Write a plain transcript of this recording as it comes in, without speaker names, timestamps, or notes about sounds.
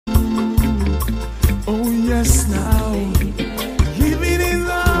us now. Living in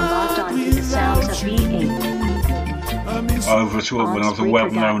love without V8. Over to another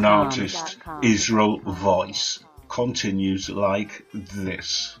well-known artist, Israel Voice, continues like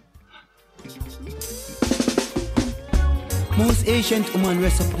this. Most ancient woman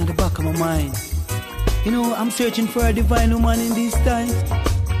rests up in the back of my mind. You know, I'm searching for a divine woman in these times.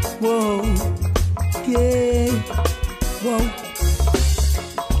 Whoa, yeah, whoa.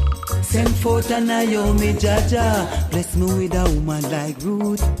 Send forth a Naomi Jaja, bless me with a woman like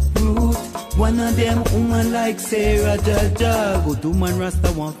Ruth. One of them woman like Sarah Jaja, good woman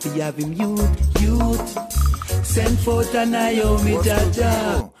Rasta want to have him youth. Send forth a Naomi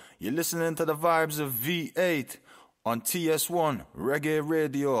Jaja. You're listening to the vibes of V8 on TS1 Reggae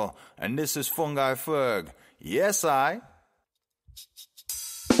Radio, and this is Fungi Ferg. Yes, I.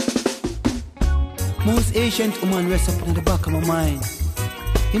 Most ancient woman rests up in the back of my mind.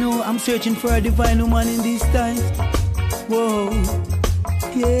 You know, I'm searching for a divine woman in these times. Whoa,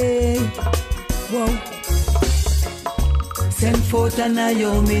 yeah, whoa. Send forth a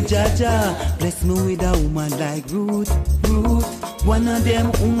Naomi Jaja, bless me with a woman like Ruth. One of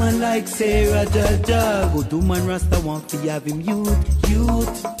them woman like Sarah Jaja, good woman Rasta want to have him youth.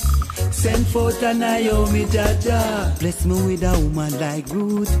 Send forth a Naomi Jaja, bless me with a woman like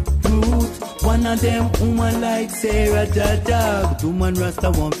Ruth. One of them woman like Sarah Jaja, good woman Rasta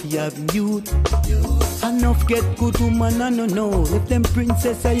want to have him youth. Enough get good woman, I don't know. Let them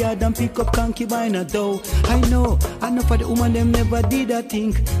princess I had and pick up concubine a dough. I know, enough of the woman them never did a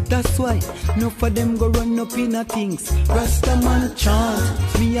thing. That's why, enough of them go run up in a things. Rasta man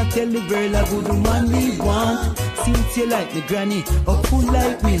chant, me I tell the girl a good woman me want. Since you like me granny, or full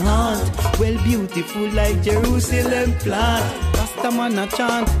like me aunt. Well beautiful like Jerusalem plant. Rasta man a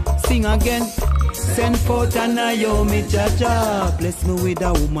chant, sing again. Send forth a Naomi Jaja, bless me with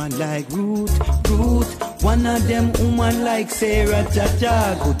a woman like Ruth. One of them woman like Sarah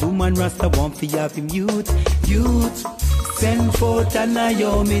Jaja, good woman Rasta want to have him youth. Send forth a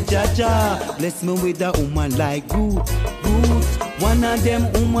Naomi Jaja, bless me with a woman like Ruth. One of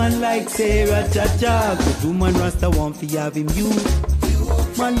them woman like Sarah Jaja, good woman Rasta want to have him youth.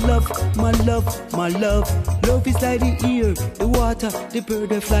 My love, my love, my love. Love is like the air, the water, the bird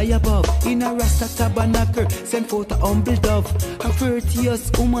that fly above. In a Rasta tabernacle, send forth a humble dove. A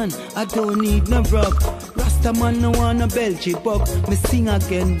virtuous woman, I don't need no rug. Rasta man no wanna belchy bug. Me sing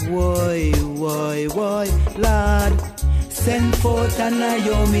again, why, lad. Send forth a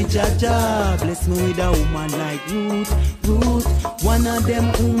Naomi Jaja, bless me with a woman like Ruth. One of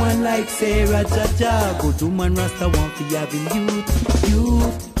them woman like Sarah Jaja, good woman Rasta want to have him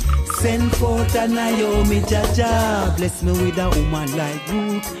youth. Send forth a Naomi Jaja, bless me with a woman like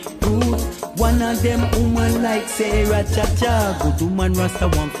Ruth. One of them woman like Sarah Jaja, good woman Rasta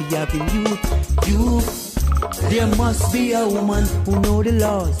want to have him youth. There must be a woman who know the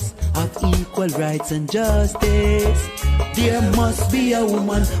laws of equal rights and justice. There must be a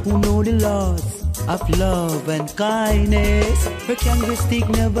woman who know the laws of love and kindness. Her candlestick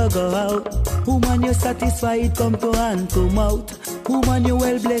never go out. Woman, you satisfied, come to hand to mouth. Woman, you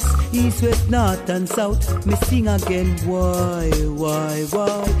well blessed, east, west, north and south. Me sing again, why,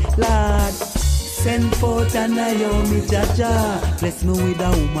 lad. Send forth a Naomi Jaja, bless me with a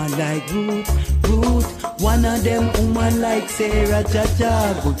woman like Ruth. One of them woman like Sarah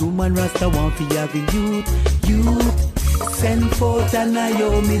Jaja, good woman Rasta want to have him youth. Send forth a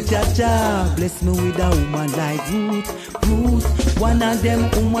Naomi Jaja, bless me with a woman like Ruth. One of them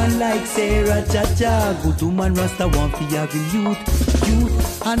woman like Sarah Jaja, good woman Rasta want to have him youth.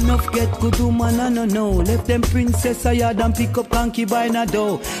 Enough get good woman, I don't know. Left them princess I had and pick up concubine a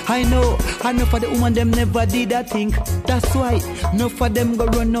dough. I know, enough of the woman them never did a thing. That's why, enough of them go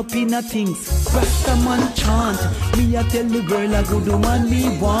run up in a things. Rasta man chant, me I tell the girl a good woman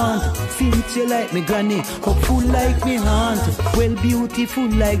me want. Since you like me granny, hopeful like me aunt. Well beautiful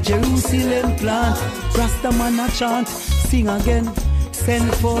like Jerusalem plant. Rasta man a chant, sing again.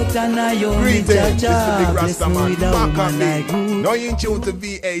 Send forth a Naomi Jaja, bless me with a woman like Ruth. Now you in tune to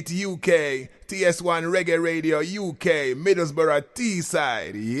V8 UK, TS1 Reggae Radio UK, Middlesbrough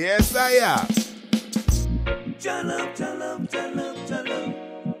T-side. Yes, I am.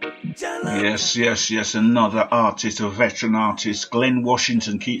 Yes, another artist, a veteran artist, Glenn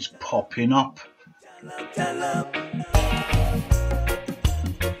Washington, keeps popping up.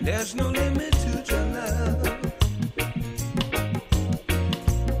 There's no limit to your love.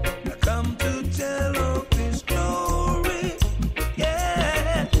 I come to tell of His glory.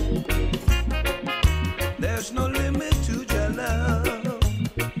 Yeah. There's no limit to your love.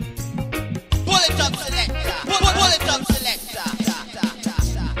 Pull it up, selector. Pull it up, selector.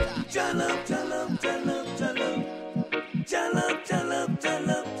 Tell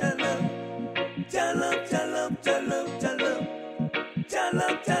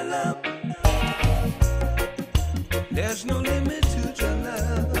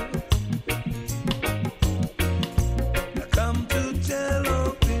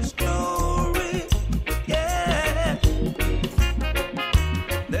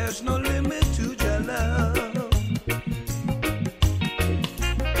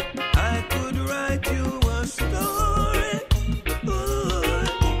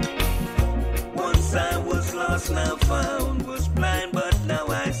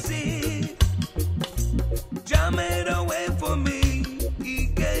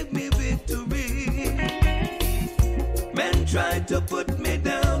tried to put me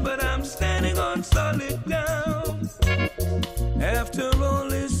down, but I'm standing on solid ground. After all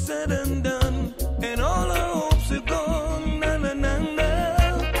is said and done, and all our hopes are gone, na na na na.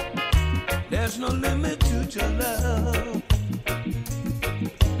 There's no limit to your love.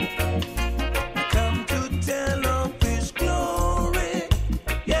 I come to tell of His glory,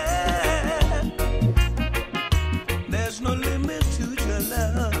 yeah. There's no limit to your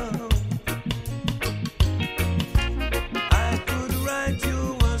love. I could write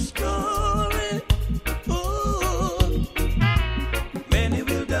you a story. Ooh. Many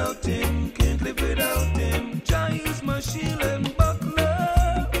will doubt Him, can't live without Him. Jah is my shield and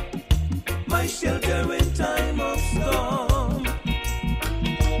buckler, my shelter in time of storm.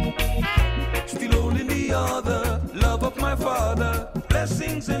 Still holding the other, love of my Father,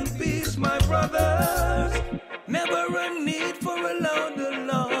 blessings and peace, my brothers. Never a need for a loud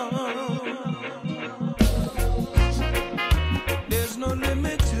alarm. There's no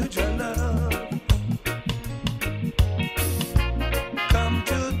limit to your love. Come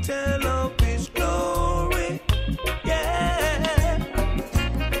to tell of His glory, yeah.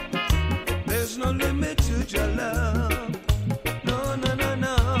 There's no limit to your love. No, no, no,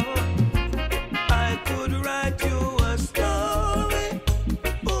 no. I could write you a story.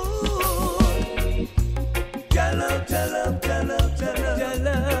 Ooh. Tell up, tell up, tell up, tell up, tell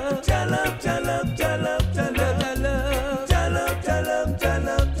up, tell up, tell up, tell up, tell up, tell up, tell up, tell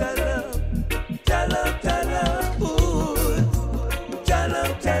up, tell up, tell up, tell up, ooh. Tell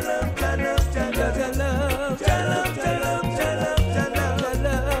up, tell up, tell up, tell up, tell up, tell up, tell up, tell up, tell up,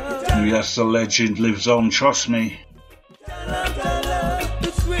 tell up. Yes, the legend lives on, trust me.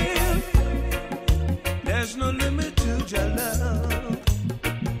 It's real. There's no limit to your love.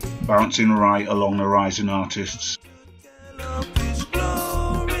 Bouncing right along the rising artists. Love His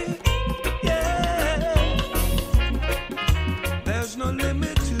glory, yeah. There's no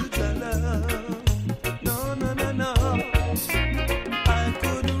limit to your love. No, no, no, no. I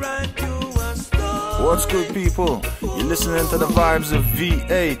could write you a story. What's good, people? You're listening to the vibes of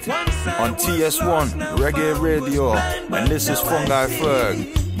V8 on TS1 Reggae Radio, and this is Fungi Ferg.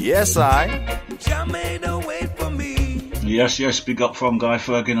 Yes, I. Jah made a way for me. Yes, big up from Guy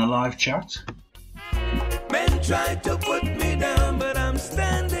Ferg in a live chat. Men tried to put me down, but I'm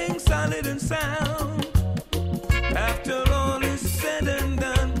standing solid and sound. After all is said and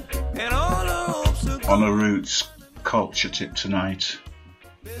done, and all our hopes are On a Roots culture tip tonight.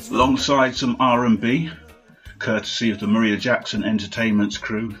 Alongside some R&B, courtesy of the Maria Jackson Entertainment's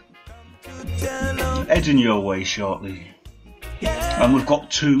crew. Heading your way shortly. And we've got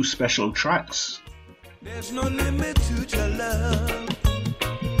 2 special tracks. There's no limit to your love.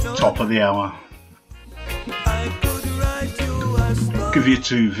 No, Top of the hour. I could write you a story. Give you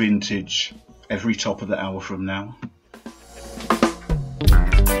 2 vintage every top of the hour from now.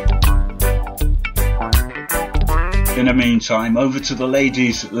 In the meantime, over to the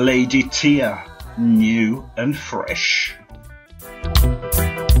ladies, Lady Tia, new and fresh.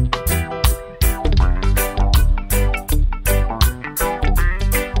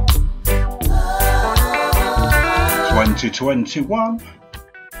 (2021).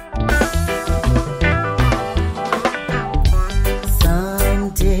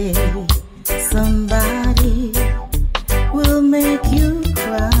 Someday somebody will make you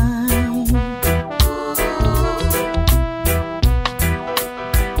cry.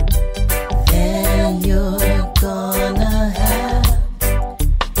 Then you're gonna have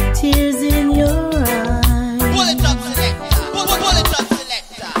tears in your eyes. Pull it up, selector. Pull it up,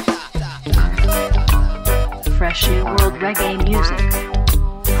 selector. Fresh new world reggae music.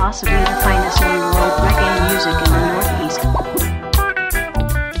 Possibly the finest new world reggae music in the Northeast.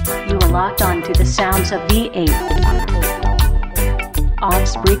 You are locked on to the sounds of V8 on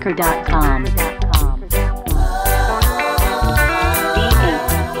Spreaker.com.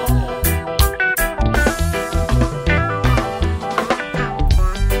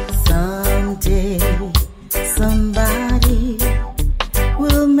 Someday somebody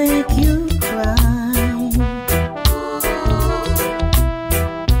will make you cry.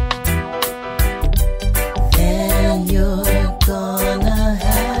 Then you're gonna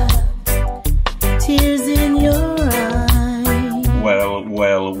have tears in your eyes.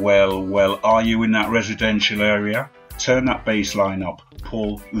 Well, are you in that residential area? Turn that bass line up.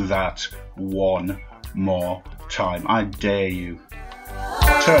 Pull that one more time. I dare you.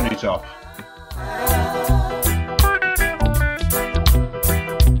 Turn it up.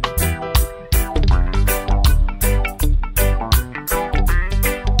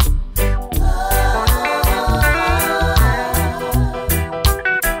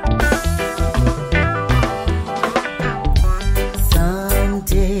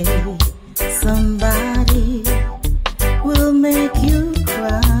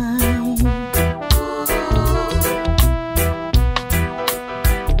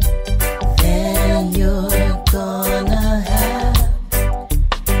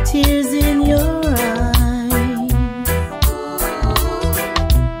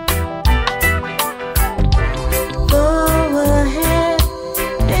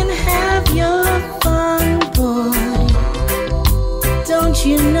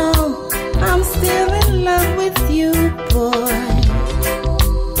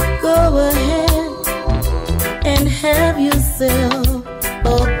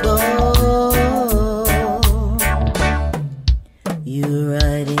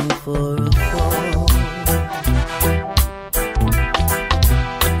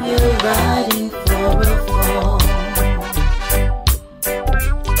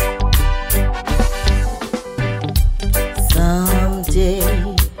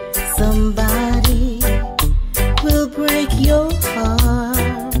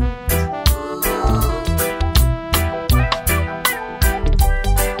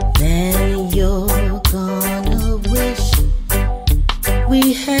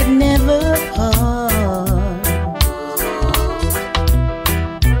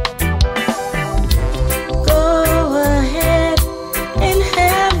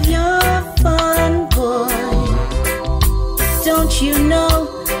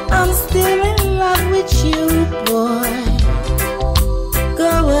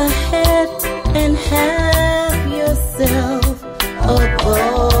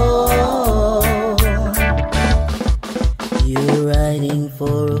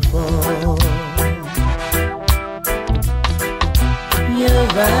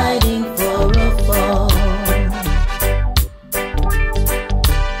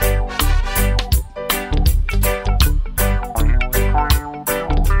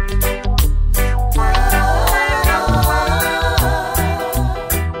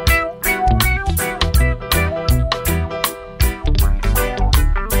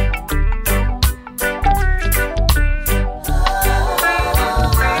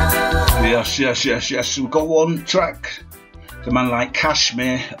 Yes. We've got one track. The man like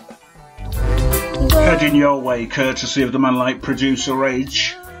Kashmir. Heading your way, courtesy of the man like Producer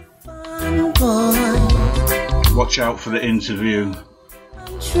Rage. Watch out for the interview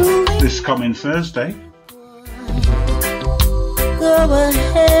this coming Thursday. Go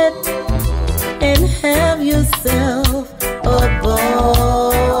ahead and have yourself a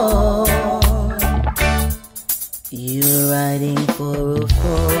ball. You're riding for a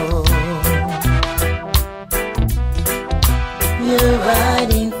fall. You're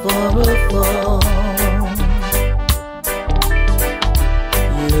riding for a fall.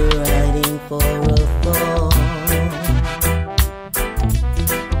 You're riding for a fall.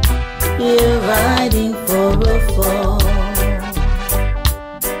 You're riding for a fall.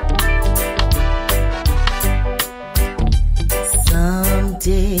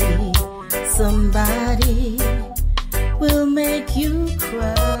 Someday somebody will make you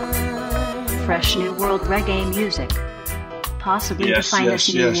cry. Fresh new world reggae music. Possibly the Yes,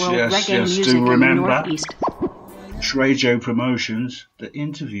 finest new world reggae music do in the remember. Northeast. It's Radio Promotions, the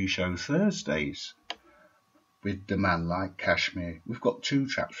interview show Thursdays with the man like Kashmir. We've got 2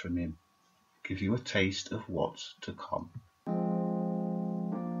 tracks from him. Give you a taste of what's to come.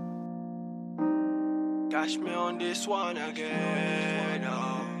 Catch me on this one again.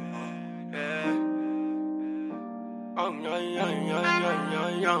 Oh, yeah. Oh, yeah, yeah, yeah, yeah,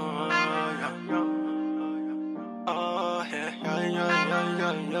 yeah, yeah. Oh, yeah, yeah, yeah,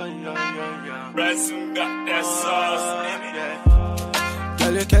 yeah, yeah, yeah, yeah. Resin got that sauce in it. Yeah.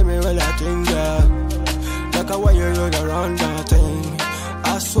 Girl, you tell me well I think, yeah. Like a way you run around that thing.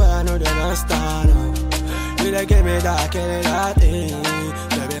 I swear I know that I stand. You like give me that, kill that thing.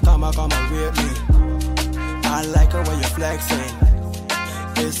 Baby, come and with me. I like it when you're flexing.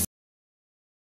 It's